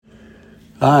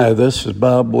Hi, this is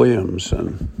Bob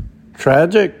Williamson.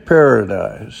 Tragic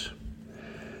Paradise.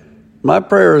 My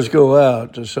prayers go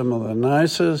out to some of the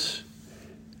nicest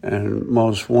and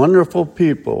most wonderful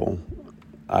people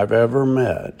I've ever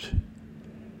met.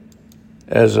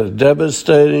 As a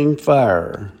devastating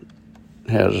fire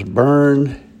has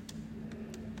burned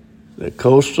the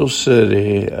coastal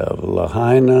city of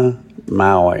Lahaina,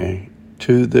 Maui,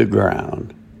 to the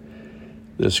ground.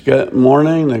 This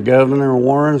morning, the governor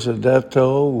warns the death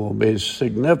toll will be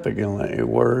significantly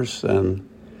worse than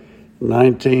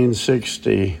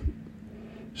 1960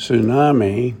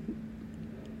 tsunami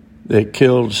that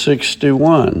killed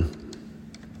 61.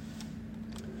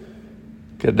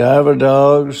 Cadaver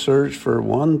dogs search for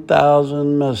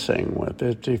 1,000 missing, with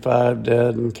 55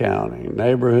 dead and counting.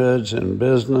 Neighborhoods and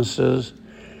businesses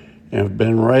have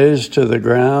been razed to the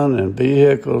ground, and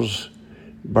vehicles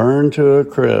burned to a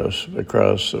crisp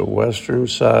across the western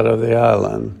side of the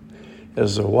island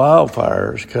as the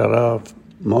wildfires cut off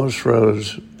most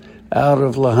roads out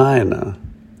of Lahaina.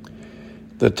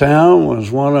 The town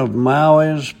was one of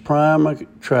Maui's prime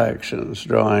attractions,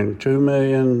 drawing 2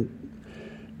 million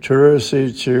tourists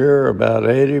each year, about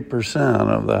 80%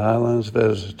 of the island's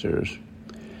visitors.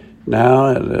 Now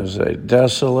it is a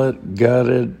desolate,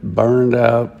 gutted,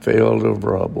 burned-out field of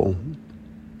rubble.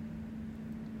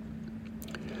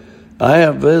 I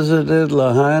have visited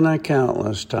Lahaina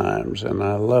countless times, and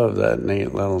I love that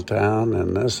neat little town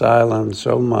and this island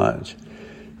so much.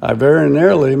 I very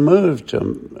nearly moved to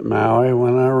Maui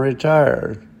when I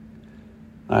retired.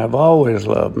 I have always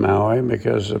loved Maui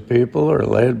because the people are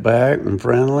laid back and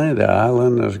friendly, the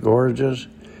island is gorgeous,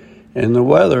 and the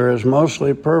weather is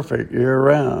mostly perfect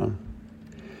year-round.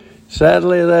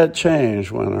 Sadly, that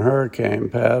changed when a hurricane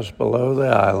passed below the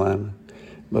island,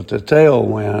 but the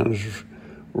tailwinds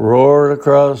roared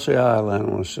across the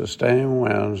island with sustained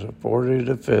winds of 40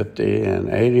 to 50 and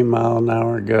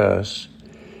 80-mile-an-hour gusts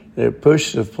that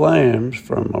pushed the flames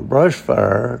from a brush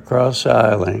fire across the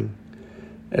island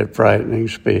at frightening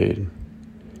speed.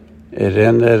 It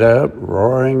ended up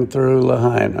roaring through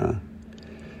Lahaina.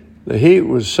 The heat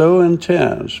was so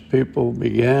intense, people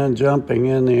began jumping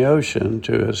in the ocean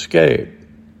to escape.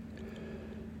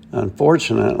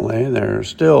 Unfortunately, there are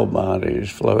still bodies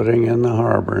floating in the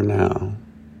harbor now.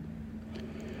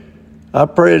 I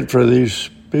prayed for these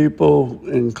people,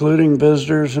 including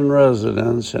visitors and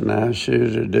residents, and asked you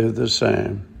to do the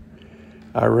same.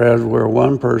 I read where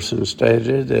one person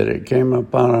stated that it came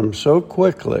upon them so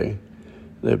quickly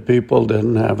that people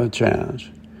didn't have a chance.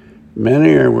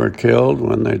 Many were killed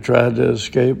when they tried to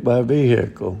escape by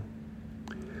vehicle.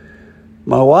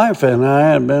 My wife and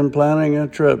I had been planning a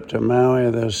trip to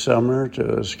Maui this summer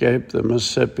to escape the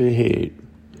Mississippi heat,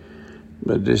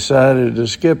 but decided to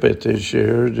skip it this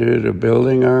year due to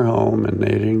building our home and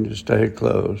needing to stay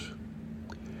close.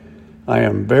 I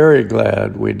am very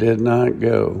glad we did not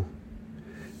go.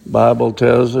 Bible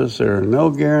tells us there are no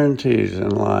guarantees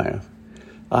in life.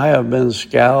 I have been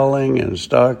scowling and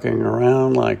stalking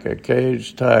around like a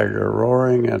caged tiger,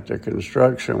 roaring at the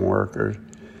construction workers,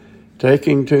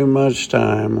 taking too much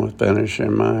time with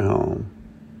finishing my home.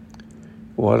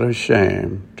 What a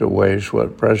shame to waste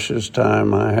what precious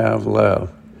time I have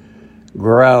left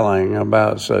growling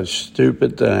about such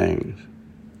stupid things.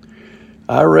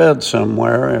 I read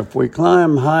somewhere if we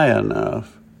climb high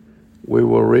enough, we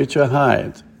will reach a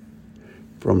height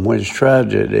from which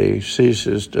tragedy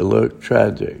ceases to look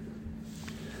tragic.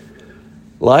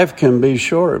 Life can be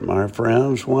short, my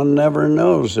friends. One never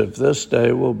knows if this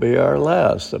day will be our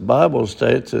last. The Bible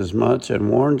states as much and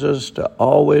warns us to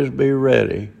always be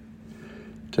ready.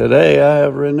 Today, I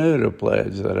have renewed a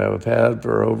pledge that I've had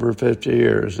for over 50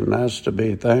 years, and that's to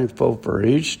be thankful for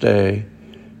each day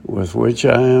with which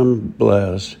I am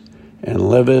blessed and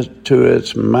live it to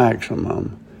its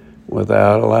maximum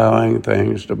without allowing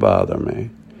things to bother me.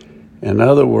 In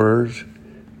other words,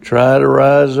 try to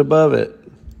rise above it.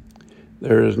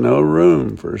 There is no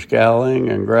room for scowling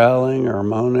and growling or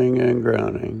moaning and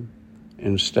groaning.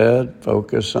 Instead,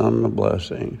 focus on the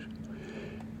blessings.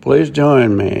 Please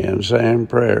join me in saying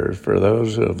prayers for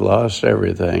those who have lost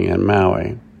everything in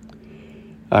Maui.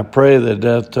 I pray the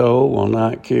death toll will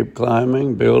not keep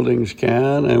climbing. Buildings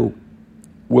can and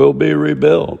will be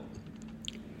rebuilt.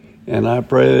 And I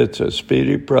pray it's a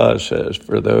speedy process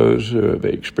for those who have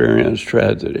experienced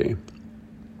tragedy.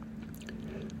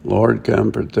 Lord,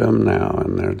 comfort them now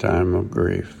in their time of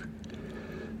grief.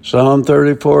 Psalm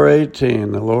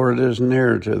 34:18, the Lord is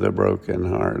near to the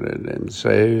brokenhearted and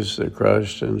saves the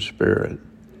crushed in spirit.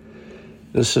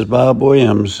 This is Bob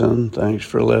Williamson. Thanks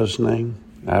for listening.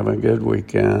 Have a good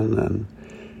weekend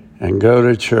and go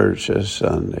to church this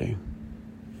Sunday.